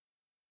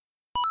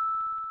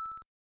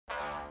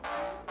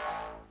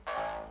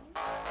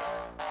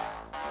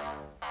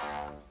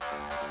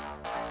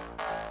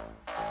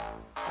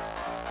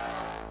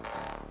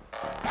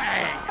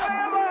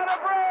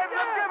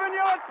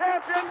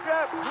We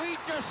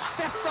just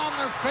stepped on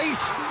their face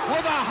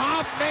with a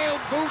hobnail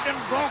boot and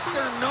broke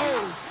their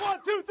nose. 1,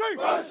 2, 3,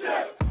 push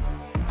it!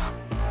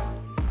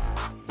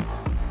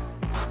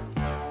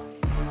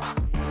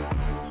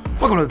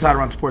 Welcome to the Title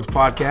Run Sports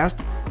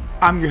Podcast.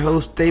 I'm your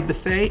host, Dave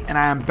Bethay, and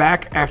I am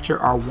back after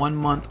our 1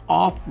 month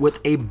off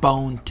with a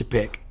bone to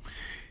pick.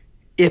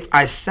 If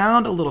I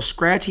sound a little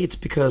scratchy, it's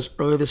because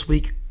earlier this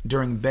week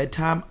during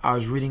bedtime, I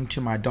was reading to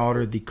my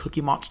daughter the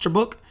Cookie Monster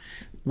book,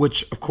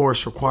 which of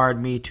course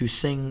required me to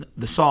sing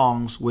the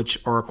songs which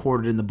are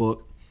recorded in the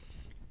book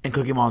in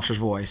Cookie Monster's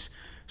voice.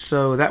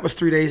 So that was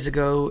 3 days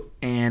ago,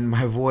 and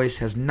my voice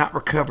has not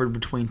recovered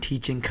between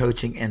teaching,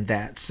 coaching, and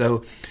that.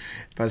 So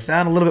if I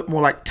sound a little bit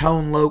more like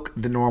Tone Loc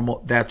than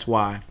normal, that's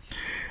why.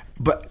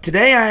 But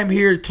today I am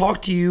here to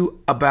talk to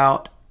you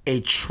about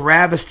a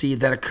travesty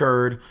that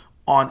occurred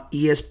on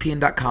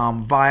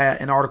ESPN.com via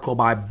an article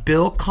by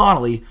Bill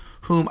Connelly,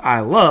 whom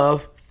I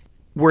love,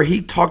 where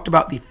he talked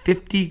about the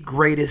 50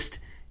 greatest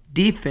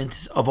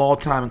defenses of all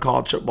time in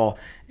college football.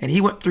 And he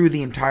went through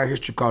the entire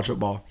history of college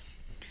football.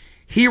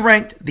 He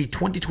ranked the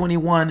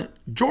 2021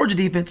 Georgia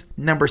defense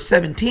number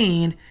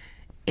 17,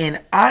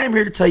 and I am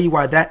here to tell you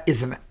why that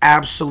is an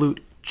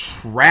absolute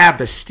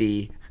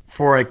travesty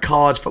for a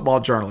college football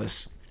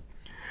journalist.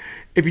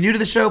 If you're new to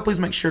the show, please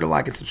make sure to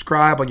like and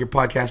subscribe on your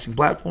podcasting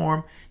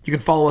platform. You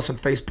can follow us on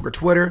Facebook or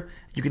Twitter.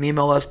 You can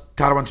email us,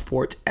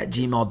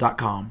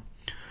 titlerunsports@gmail.com.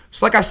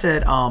 So like I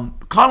said,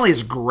 Connelly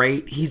is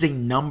great. He's a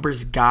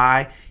numbers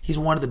guy. He's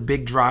one of the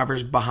big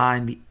drivers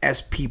behind the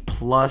SP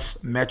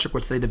Plus metric,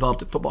 which they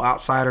developed at Football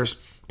Outsiders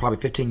probably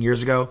 15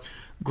 years ago.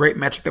 Great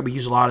metric that we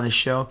use a lot on this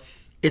show.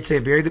 It's a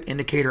very good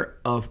indicator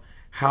of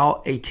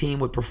how a team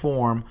would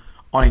perform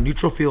on a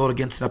neutral field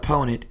against an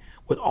opponent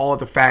with all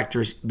other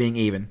factors being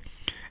even.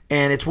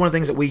 And it's one of the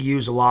things that we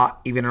use a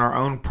lot, even in our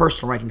own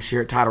personal rankings here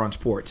at Title Run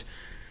Sports.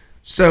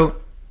 So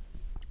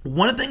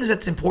one of the things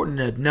that's important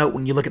to note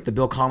when you look at the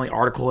Bill Connelly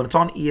article, and it's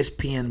on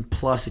ESPN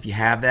Plus if you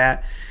have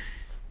that,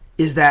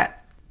 is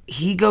that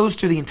he goes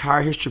through the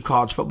entire history of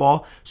college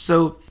football.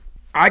 So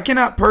I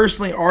cannot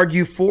personally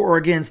argue for or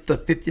against the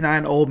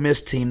 59 Ole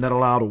Miss team that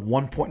allowed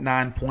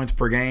 1.9 points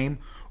per game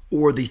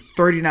or the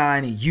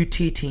 39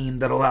 UT team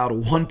that allowed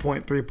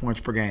 1.3 points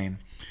per game.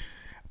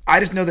 I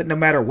just know that no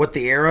matter what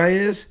the era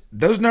is,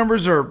 those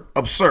numbers are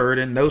absurd,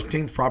 and those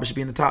teams probably should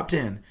be in the top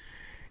 10.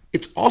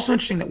 It's also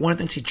interesting that one of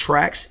the things he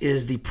tracks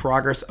is the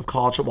progress of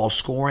college football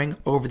scoring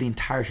over the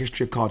entire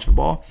history of college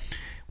football,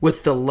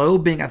 with the low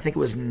being, I think it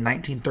was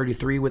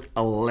 1933, with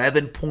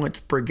 11 points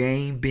per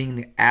game being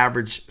the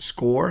average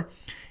score,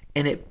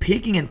 and it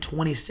peaking in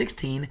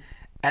 2016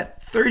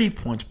 at 30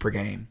 points per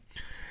game.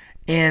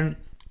 And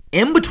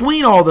in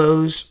between all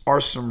those are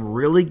some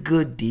really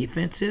good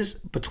defenses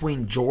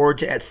between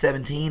Georgia at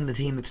 17, the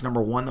team that's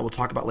number one that we'll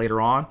talk about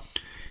later on.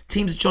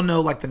 Teams that you'll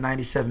know, like the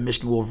 97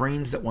 Michigan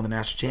Wolverines that won the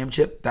national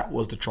championship. That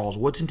was the Charles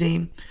Woodson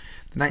team.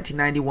 The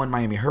 1991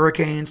 Miami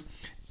Hurricanes,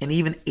 and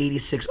even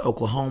 86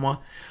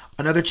 Oklahoma.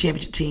 Another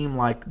championship team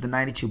like the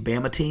 92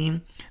 Bama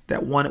team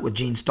that won it with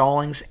Gene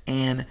Stallings,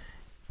 and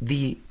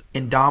the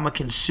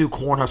Indomitian Sioux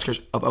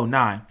Cornhuskers of 09.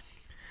 Now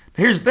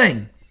here's the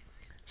thing.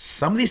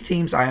 Some of these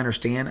teams I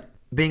understand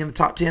being in the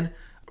top 10.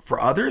 For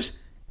others,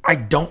 I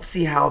don't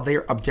see how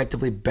they're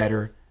objectively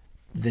better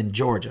than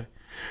Georgia.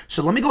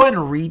 So let me go ahead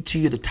and read to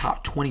you the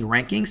top 20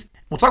 rankings.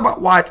 We'll talk about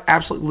why it's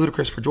absolutely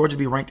ludicrous for Georgia to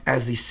be ranked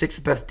as the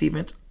sixth best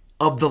defense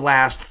of the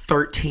last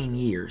 13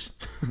 years.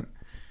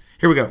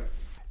 Here we go.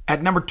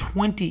 At number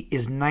 20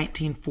 is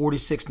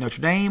 1946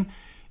 Notre Dame.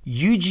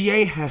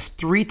 UGA has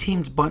three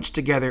teams bunched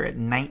together at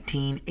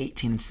 19,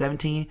 18, and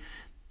 17.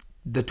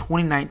 The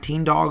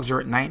 2019 Dogs are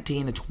at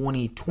 19. The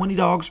 2020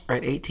 Dogs are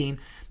at 18.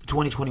 The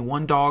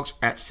 2021 Dogs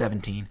are at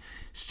 17.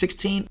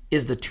 16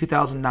 is the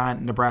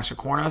 2009 Nebraska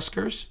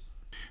Cornhuskers.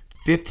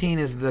 15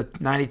 is the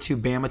 92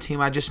 Bama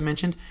team I just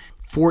mentioned.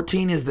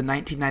 14 is the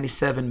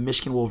 1997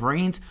 Michigan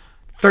Wolverines.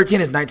 13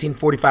 is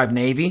 1945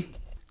 Navy.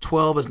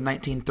 12 is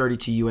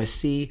 1932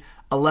 USC.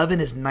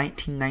 11 is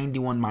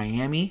 1991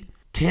 Miami.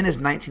 10 is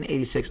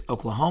 1986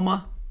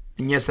 Oklahoma.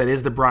 And yes, that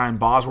is the Brian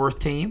Bosworth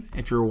team,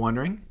 if you were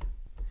wondering.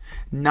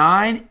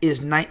 9 is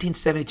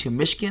 1972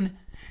 Michigan.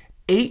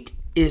 8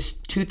 is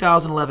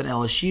 2011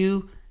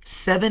 LSU.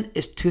 7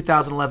 is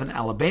 2011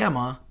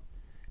 Alabama.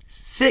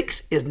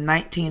 6 is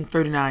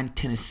 1939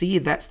 Tennessee.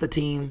 That's the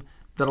team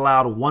that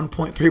allowed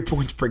 1.3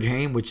 points per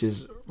game, which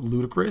is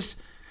ludicrous.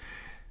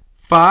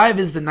 5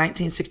 is the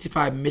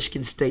 1965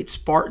 Michigan State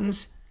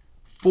Spartans.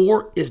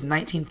 4 is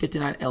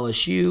 1959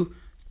 LSU.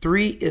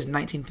 3 is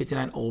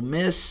 1959 Ole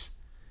Miss.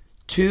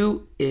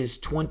 2 is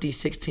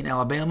 2016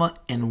 Alabama.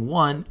 And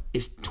 1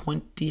 is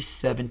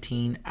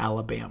 2017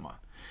 Alabama.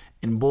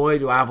 And boy,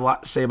 do I have a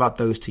lot to say about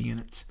those two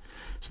units.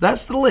 So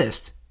that's the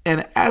list.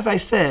 And as I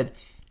said,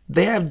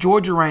 they have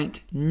Georgia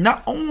ranked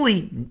not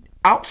only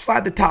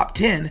outside the top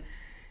 10,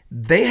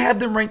 they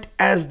have them ranked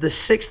as the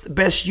sixth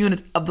best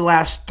unit of the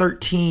last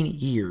 13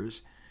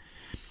 years.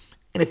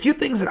 And a few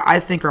things that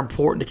I think are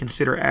important to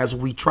consider as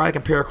we try to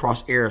compare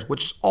across eras,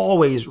 which is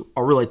always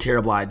a really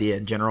terrible idea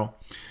in general.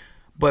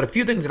 But a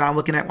few things that I'm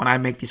looking at when I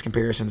make these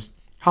comparisons.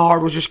 how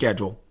hard was your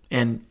schedule?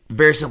 And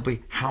very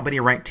simply, how many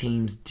ranked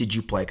teams did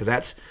you play? Because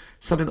that's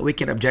something that we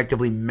can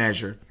objectively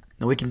measure.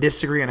 Now, we can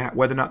disagree on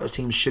whether or not those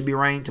teams should be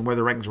ranked and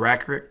whether the rankings were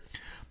accurate,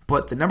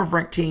 but the number of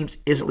ranked teams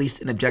is at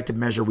least an objective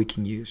measure we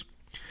can use.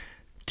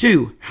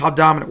 2, how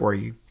dominant were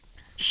you?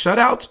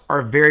 Shutouts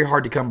are very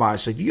hard to come by,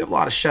 so if you have a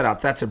lot of shutouts,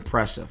 that's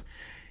impressive.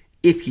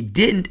 If you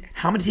didn't,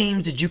 how many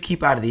teams did you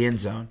keep out of the end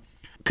zone?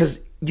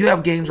 Because you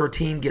have games where a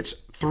team gets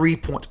 3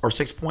 points or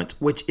 6 points,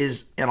 which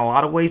is, in a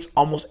lot of ways,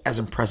 almost as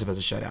impressive as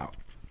a shutout.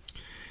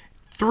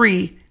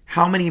 3,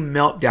 how many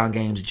meltdown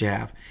games did you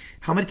have?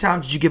 How many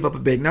times did you give up a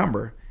big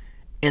number?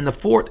 And the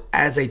 4th,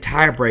 as a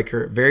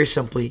tiebreaker, very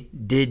simply,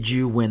 did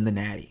you win the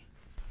Natty?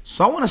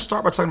 So I want to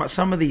start by talking about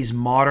some of these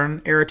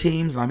modern era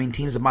teams, and I mean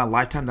teams of my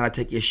lifetime that I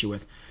take issue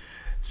with.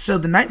 So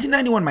the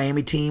 1991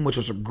 Miami team, which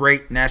was a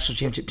great national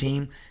championship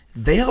team,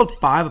 they held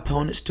 5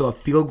 opponents to a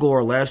field goal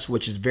or less,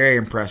 which is very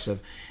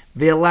impressive.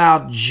 They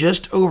allowed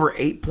just over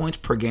 8 points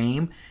per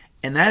game,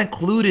 and that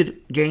included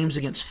games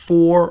against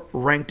 4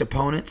 ranked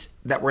opponents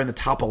that were in the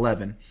top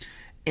 11.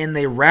 And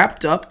they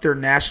wrapped up their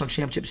national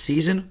championship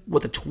season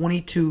with a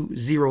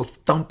 22-0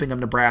 thumping of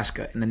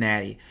Nebraska in the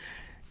Natty.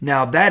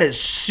 Now, that is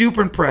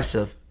super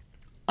impressive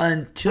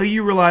until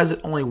you realize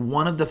that only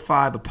one of the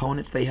 5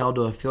 opponents they held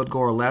to a field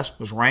goal or less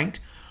was ranked,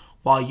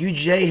 while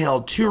UJ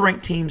held 2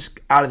 ranked teams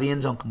out of the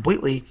end zone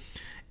completely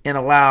and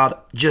allowed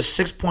just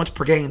 6 points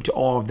per game to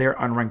all of their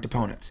unranked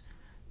opponents.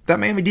 That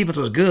Miami defense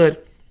was good,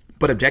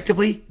 but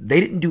objectively, they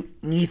didn't do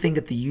anything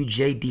that the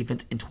UJ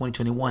defense in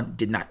 2021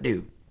 did not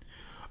do.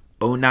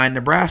 09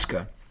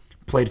 Nebraska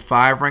played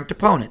 5 ranked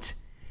opponents.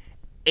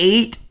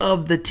 8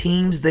 of the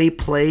teams they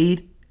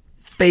played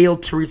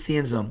failed to reach the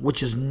end zone,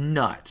 which is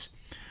nuts.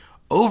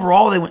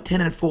 Overall, they went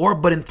 10-4,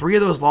 but in 3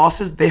 of those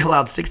losses, they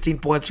allowed 16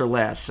 points or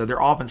less, so their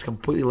offense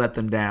completely let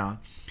them down.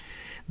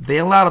 They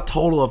allowed a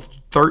total of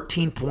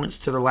 13 points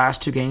to their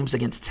last 2 games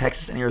against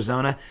Texas and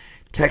Arizona,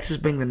 Texas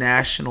being the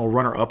national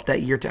runner-up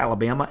that year to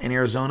Alabama, and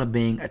Arizona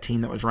being a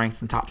team that was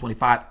ranked in the top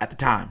 25 at the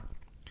time.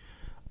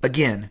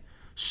 Again,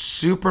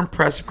 super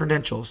impressive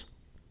credentials.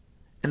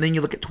 And then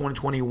you look at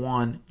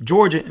 2021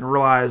 Georgia and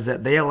realize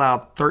that they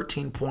allowed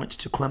 13 points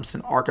to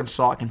Clemson,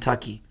 Arkansas, and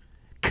Kentucky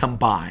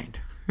combined,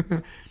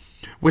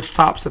 which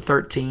tops the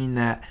 13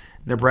 that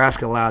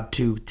Nebraska allowed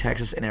to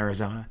Texas and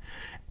Arizona.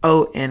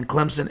 Oh, and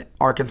Clemson,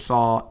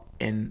 Arkansas,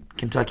 and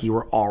Kentucky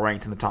were all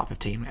ranked in the top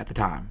 15 at the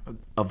time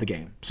of the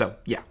game. So,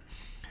 yeah.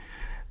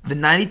 The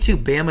 92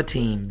 Bama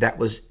team that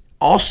was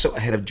also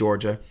ahead of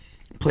Georgia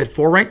played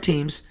 4 ranked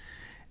teams.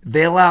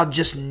 They allowed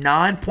just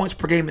 9 points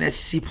per game in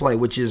SEC play,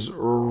 which is a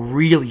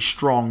really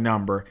strong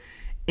number.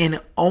 And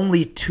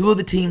only 2 of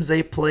the teams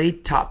they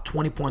played topped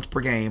 20 points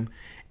per game.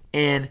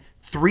 And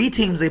 3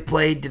 teams they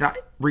played did not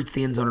reach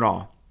the end zone at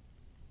all.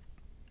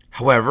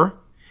 However,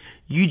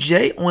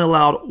 UJ only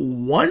allowed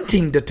 1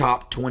 team to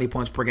top 20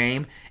 points per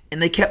game,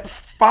 and they kept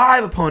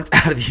 5 opponents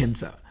out of the end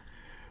zone.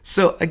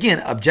 So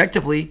again,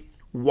 objectively,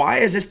 why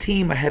is this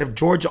team ahead of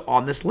Georgia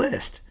on this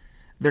list?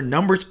 Their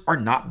numbers are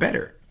not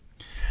better.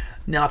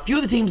 Now, a few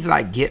of the teams that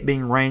I get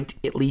being ranked,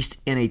 at least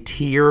in a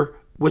tier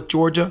with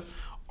Georgia,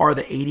 are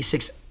the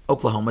 86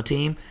 Oklahoma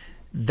team.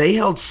 They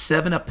held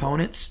 7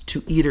 opponents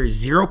to either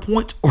 0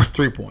 points or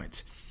 3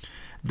 points.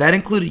 That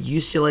included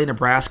UCLA,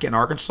 Nebraska, and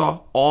Arkansas,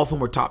 all of whom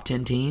were top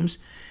 10 teams,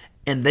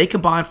 and they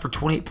combined for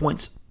 28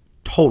 points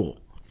total.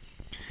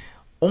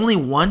 Only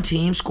 1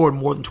 team scored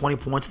more than 20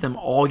 points to them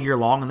all year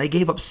long, and they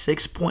gave up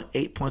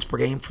 6.8 points per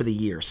game for the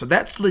year. So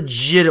that's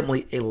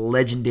legitimately a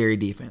legendary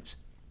defense.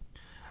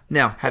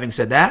 Now, having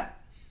said that,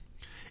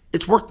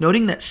 it's worth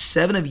noting that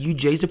 7 of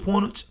UJ's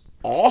opponents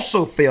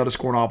also failed to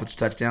score an offensive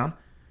touchdown,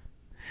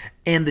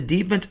 and the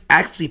defense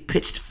actually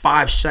pitched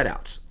 5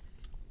 shutouts.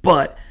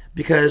 But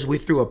because we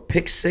threw a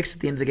pick 6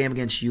 at the end of the game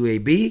against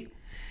UAB,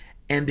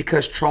 and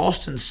because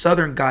Charleston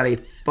Southern got a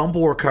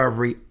fumble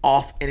recovery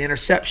off an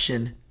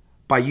interception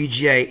by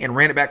UGA and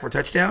ran it back for a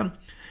touchdown,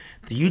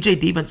 the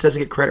UJ defense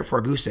doesn't get credit for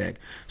a goose egg.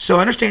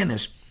 So understand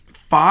this.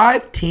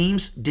 5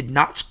 teams did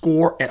not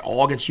score at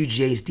all against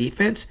UGA's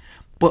defense,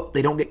 but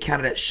they don't get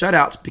counted as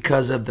shutouts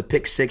because of the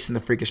pick 6 and the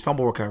freakish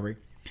fumble recovery.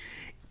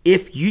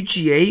 If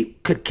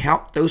UGA could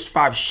count those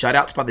 5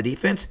 shutouts by the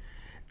defense,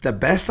 the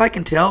best I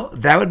can tell,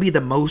 that would be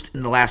the most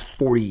in the last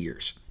 40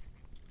 years.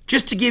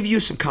 Just to give you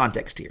some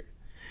context here.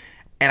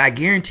 And I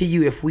guarantee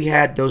you if we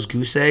had those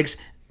goose eggs,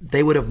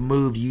 they would have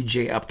moved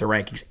UGA up the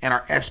rankings. And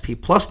our SP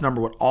plus number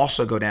would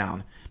also go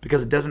down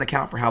because it doesn't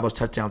account for how those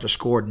touchdowns are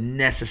scored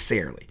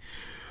necessarily.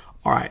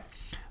 All right.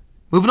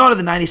 Moving on to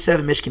the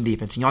 97 Michigan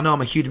defense. And y'all know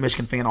I'm a huge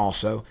Michigan fan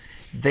also.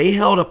 They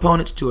held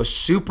opponents to a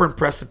super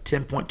impressive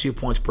 10.2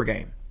 points per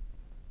game.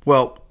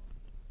 Well,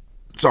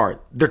 sorry,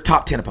 their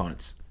top 10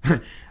 opponents.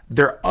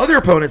 Their other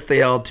opponents they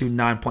held to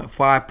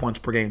 9.5 points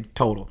per game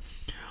total.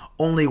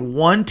 Only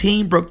 1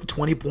 team broke the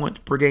 20 points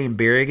per game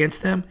barrier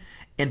against them,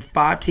 and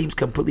 5 teams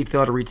completely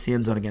failed to reach the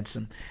end zone against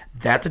them.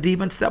 That's a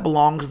defense that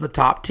belongs in the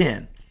top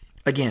 10.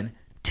 Again,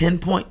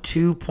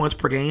 10.2 points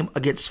per game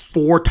against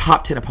 4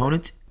 top 10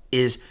 opponents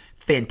is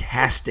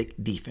fantastic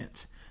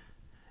defense.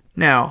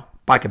 Now,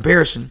 by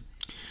comparison,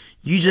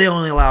 UGA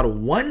only allowed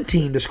one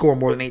team to score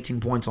more than 18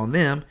 points on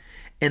them,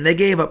 and they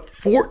gave up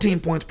 14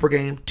 points per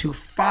game to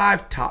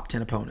 5 top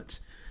 10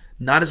 opponents.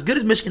 Not as good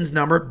as Michigan's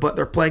number, but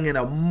they're playing in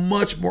a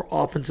much more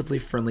offensively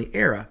friendly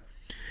era.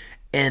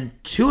 And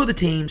 2 of the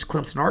teams,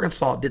 Clemson and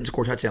Arkansas, didn't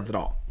score touchdowns at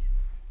all.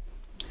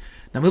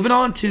 Now moving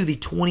on to the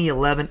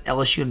 2011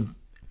 LSU and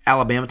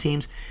Alabama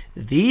teams.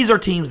 These are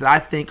teams that I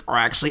think are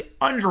actually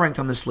underranked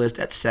on this list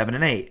at 7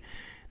 and 8.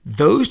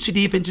 Those 2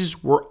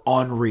 defenses were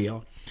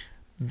unreal.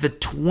 The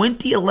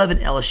 2011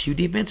 LSU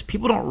defense,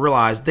 people don't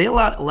realize they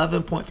allowed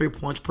 11.3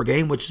 points per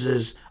game, which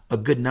is a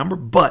good number,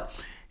 but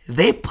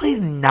they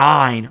played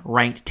 9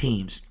 ranked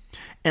teams.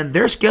 And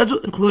their schedule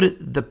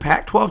included the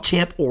Pac-12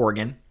 champ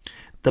Oregon,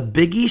 the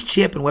Big East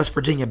champ in West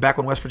Virginia, back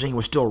when West Virginia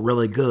was still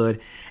really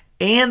good,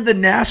 and the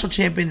national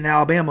champion in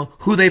Alabama,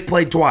 who they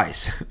played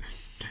twice.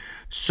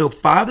 So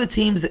 5 of the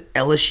teams that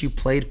LSU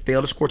played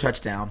failed to score a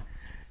touchdown.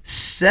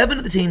 7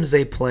 of the teams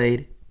they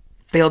played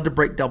failed to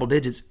break double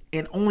digits,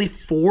 and only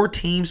 4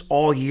 teams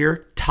all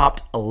year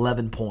topped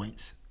 11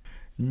 points.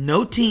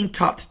 No team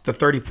topped the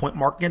 30-point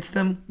mark against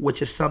them,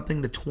 which is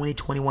something the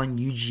 2021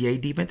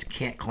 UGA defense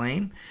can't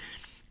claim.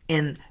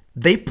 And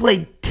they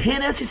played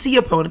 10 SEC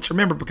opponents,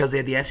 remember, because they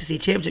had the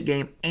SEC championship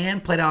game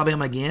and played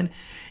Alabama again.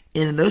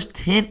 And in those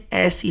 10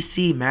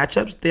 SEC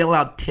matchups, they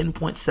allowed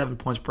 10.7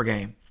 points per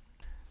game.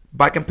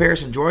 By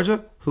comparison,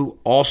 Georgia, who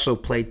also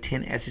played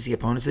 10 SEC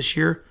opponents this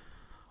year,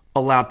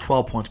 allowed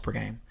 12 points per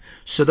game.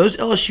 So those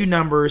LSU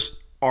numbers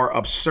are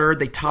absurd.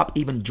 They top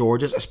even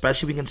Georgia's,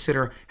 especially when you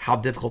consider how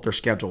difficult their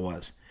schedule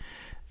was.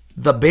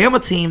 The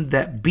Bama team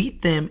that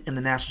beat them in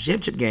the national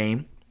championship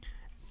game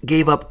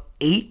gave up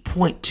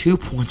 8.2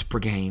 points per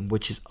game,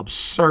 which is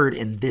absurd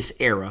in this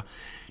era.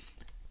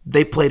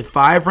 They played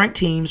 5 ranked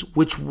teams,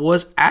 which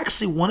was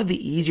actually one of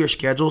the easier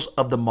schedules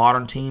of the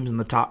modern teams in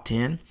the top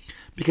 10,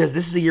 because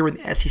this is a year when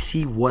the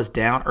SEC was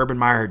down. Urban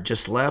Meyer had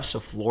just left, so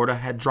Florida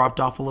had dropped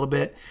off a little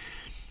bit.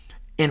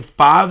 And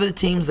 5 of the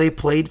teams they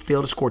played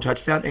failed to score a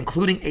touchdown,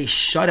 including a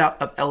shutout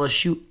of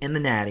LSU in the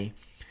Natty.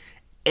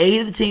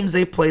 8 of the teams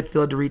they played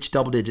failed to reach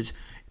double digits.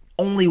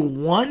 Only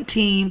 1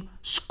 team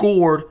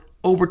scored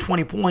over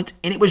 20 points,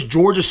 and it was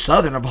Georgia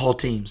Southern of all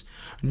teams.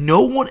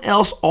 No one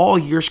else all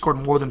year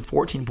scored more than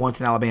 14 points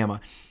in Alabama.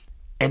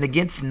 And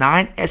against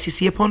 9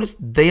 SEC opponents,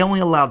 they only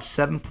allowed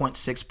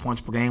 7.6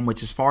 points per game,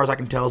 which as far as I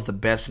can tell is the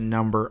best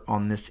number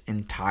on this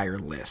entire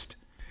list.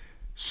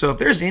 So if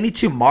there's any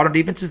 2 modern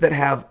defenses that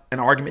have an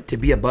argument to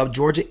be above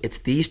Georgia, it's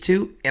these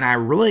 2, and I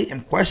really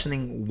am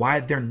questioning why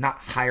they're not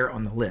higher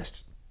on the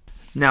list.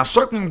 Now,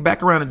 circling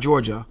back around to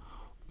Georgia,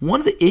 one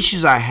of the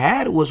issues I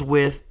had was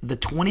with the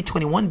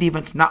 2021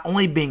 defense not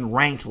only being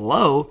ranked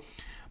low,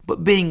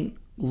 but being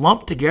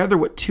lumped together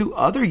with 2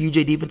 other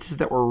UJ defenses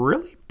that were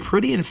really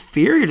pretty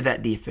inferior to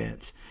that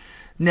defense.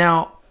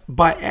 Now,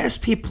 by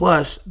SP+,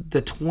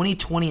 the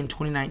 2020 and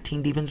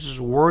 2019 defenses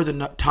were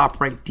the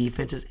top-ranked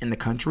defenses in the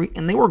country,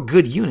 and they were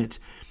good units.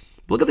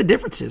 But look at the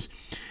differences.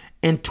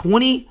 In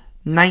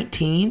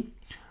 2019,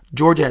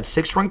 Georgia had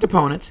 6 ranked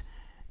opponents.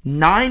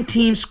 9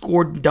 teams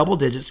scored double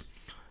digits.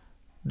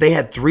 They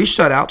had 3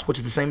 shutouts, which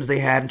is the same as they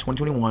had in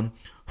 2021.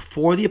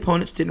 4 of the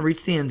opponents didn't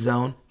reach the end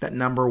zone. That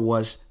number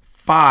was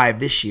 5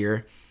 this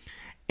year.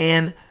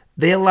 And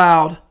they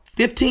allowed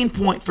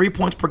 15.3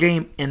 points per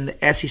game in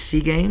the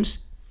SEC games,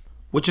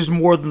 which is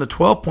more than the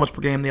 12 points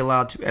per game they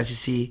allowed to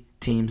SEC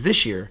teams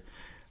this year.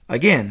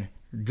 Again,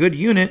 good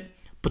unit,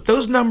 but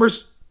those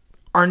numbers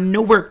are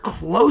nowhere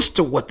close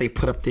to what they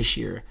put up this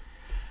year.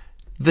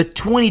 The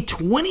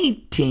 2020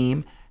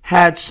 team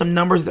had some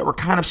numbers that were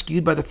kind of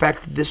skewed by the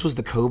fact that this was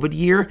the COVID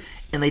year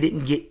and they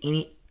didn't get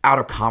any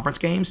out-of-conference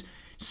games.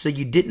 So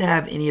you didn't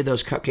have any of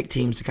those cupcake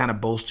teams to kind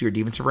of bolster your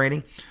defensive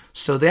rating.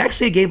 So they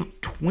actually gave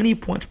up 20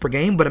 points per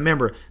game, but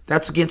remember,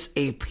 that's against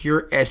a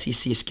pure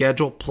SEC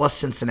schedule plus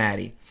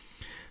Cincinnati.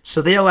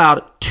 So they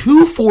allowed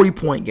 2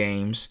 40-point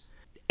games.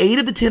 8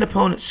 of the 10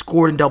 opponents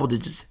scored in double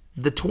digits.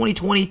 The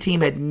 2020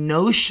 team had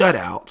no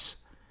shutouts.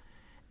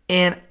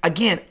 And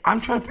again,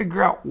 I'm trying to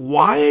figure out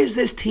why is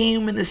this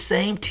team in the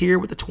same tier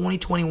with the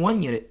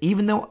 2021 unit,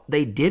 even though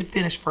they did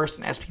finish first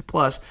in SP+,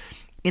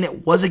 and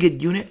it was a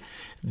good unit.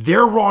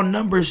 Their raw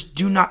numbers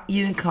do not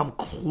even come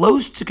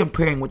close to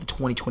comparing with the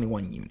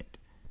 2021 unit.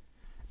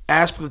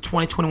 As for the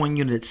 2021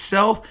 unit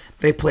itself,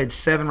 they played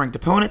 7 ranked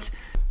opponents.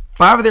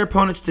 5 of their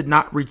opponents did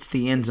not reach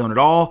the end zone at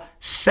all.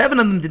 7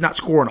 of them did not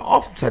score an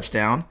offensive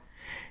touchdown.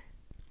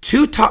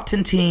 2 top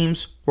 10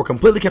 teams were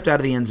completely kept out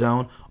of the end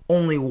zone.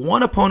 Only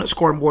 1 opponent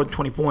scored more than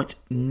 20 points.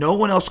 No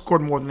one else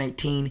scored more than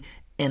 18,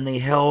 and they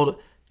held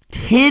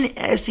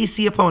 10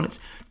 SEC opponents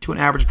to an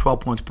average of 12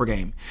 points per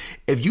game.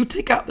 If you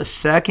take out the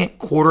second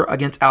quarter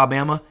against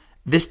Alabama,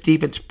 this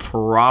defense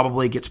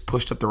probably gets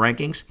pushed up the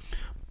rankings.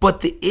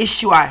 But the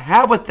issue I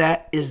have with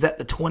that is that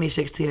the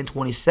 2016 and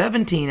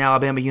 2017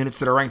 Alabama units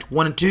that are ranked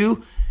 1 and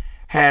 2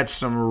 had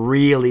some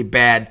really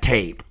bad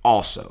tape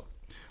also.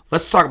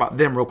 Let's talk about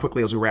them real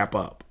quickly as we wrap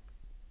up.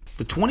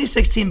 The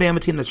 2016 Bama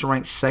team that's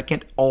ranked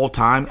second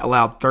all-time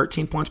allowed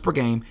 13 points per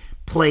game,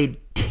 played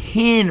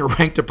 10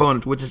 ranked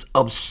opponents, which is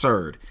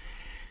absurd.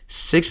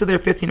 6 of their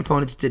 15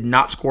 opponents did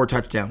not score a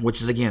touchdown, which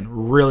is, again,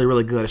 really,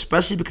 really good,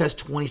 especially because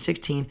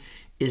 2016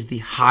 is the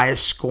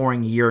highest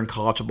scoring year in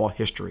college football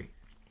history.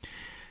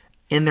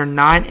 In their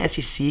 9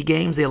 SEC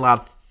games, they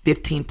allowed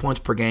 15 points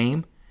per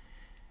game,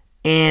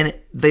 and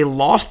they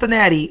lost the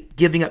Natty,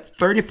 giving up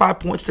 35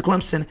 points to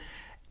Clemson,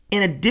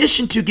 in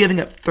addition to giving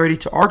up 30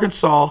 to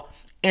Arkansas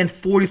and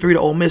 43 to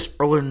Ole Miss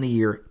earlier in the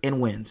year in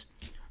wins.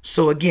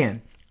 So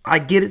again, I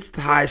get it's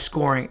the highest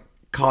scoring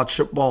college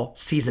football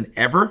season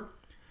ever,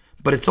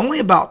 but it's only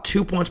about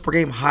 2 points per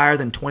game higher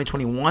than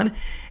 2021.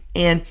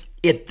 And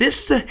if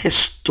this is a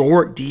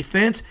historic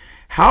defense,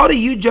 how do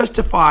you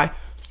justify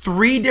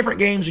 3 different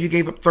games where you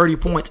gave up 30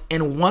 points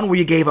and 1 where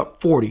you gave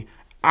up 40?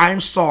 I'm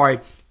sorry,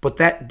 but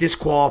that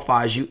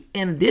disqualifies you.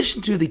 In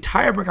addition to the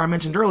tiebreaker I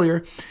mentioned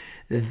earlier,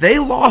 they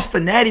lost the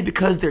Natty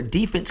because their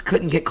defense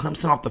couldn't get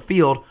Clemson off the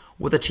field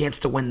with a chance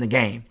to win the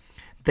game.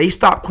 They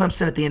stopped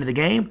Clemson at the end of the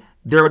game.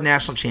 They're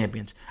national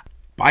champions.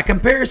 By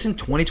comparison,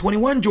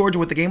 2021 Georgia,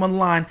 with the game on the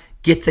line,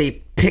 gets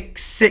a pick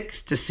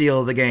 6 to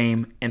seal the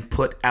game and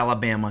put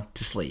Alabama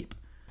to sleep.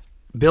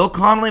 Bill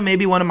Connolly may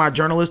be one of my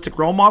journalistic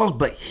role models,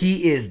 but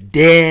he is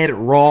dead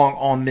wrong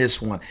on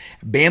this one.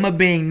 Bama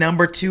being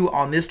number 2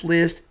 on this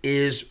list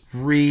is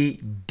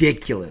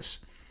ridiculous.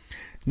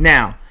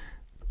 Now,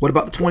 what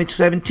about the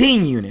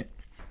 2017 unit?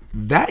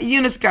 That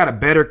unit's got a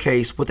better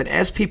case with an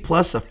SP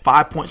plus of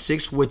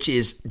 5.6, which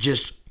is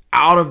just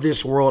out of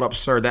this world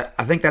absurd.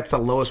 I think that's the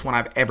lowest one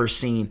I've ever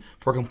seen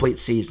for a complete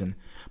season.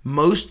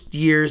 Most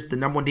years, the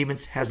number 1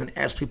 defense has an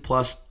SP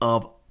plus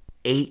of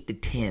 8 to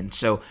 10.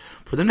 So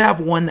for them to have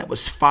one that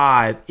was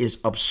 5 is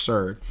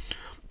absurd.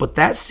 But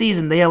that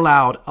season, they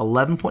allowed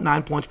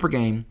 11.9 points per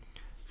game.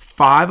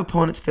 5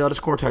 opponents failed to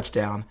score a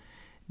touchdown.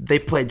 They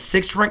played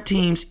 6 ranked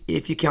teams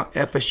if you count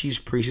FSU's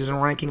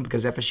preseason ranking,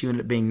 because FSU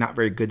ended up being not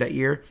very good that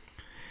year.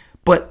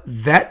 But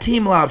that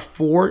team allowed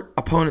 4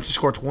 opponents to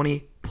score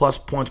 20-plus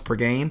points per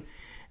game.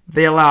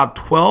 They allowed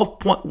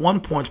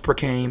 12.1 points per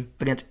game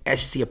against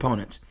SEC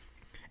opponents.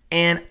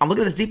 And I'm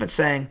looking at this defense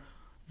saying,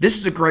 this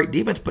is a great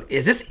defense, but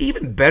is this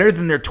even better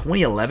than their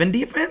 2011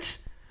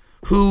 defense,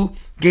 who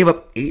gave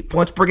up 8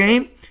 points per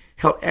game,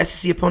 held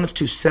SEC opponents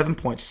to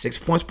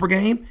 7.6 points per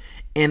game,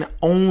 and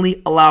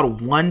only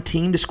allowed 1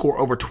 team to score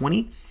over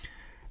 20?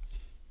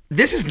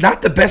 This is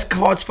not the best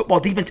college football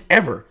defense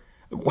ever.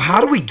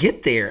 How do we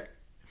get there?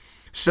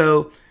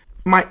 So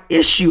my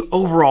issue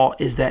overall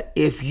is that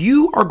if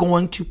you are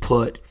going to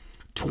put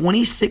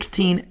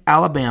 2016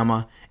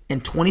 Alabama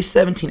and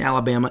 2017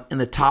 Alabama in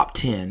the top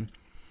 10,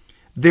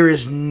 there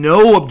is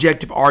no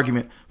objective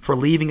argument for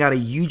leaving out a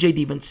UJ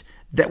defense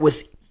that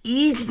was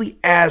easily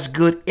as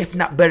good, if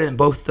not better, than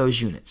both those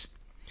units.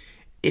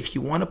 If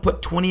you want to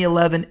put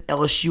 2011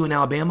 LSU and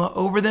Alabama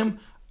over them,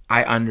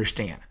 I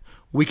understand.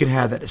 We can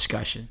have that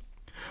discussion.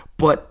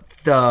 But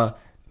the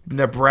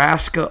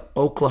Nebraska,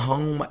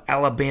 Oklahoma,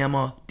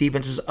 Alabama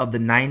defenses of the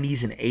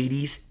 90s and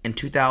 80s and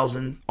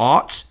 2000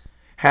 aughts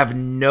have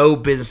no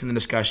business in the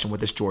discussion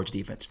with this Georgia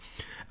defense,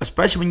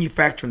 especially when you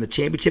factor in the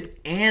championship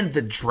and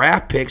the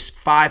draft picks,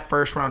 5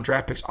 first-round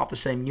draft picks off the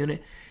same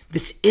unit.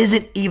 This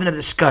isn't even a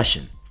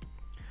discussion.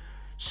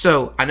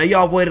 So I know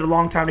y'all waited a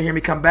long time to hear me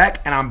come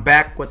back, and I'm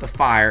back with a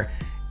fire.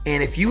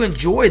 And if you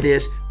enjoy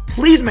this,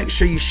 please make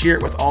sure you share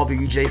it with all of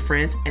your UJ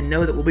friends, and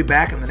know that we'll be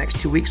back in the next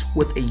 2 weeks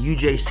with a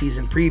UJ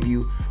season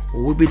preview,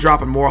 where we'll be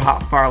dropping more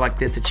hot fire like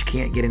this that you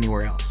can't get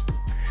anywhere else.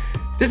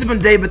 This has been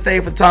Dave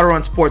Bethay for the Title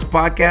Run Sports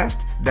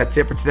Podcast. That's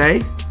it for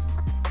today.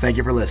 Thank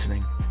you for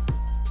listening.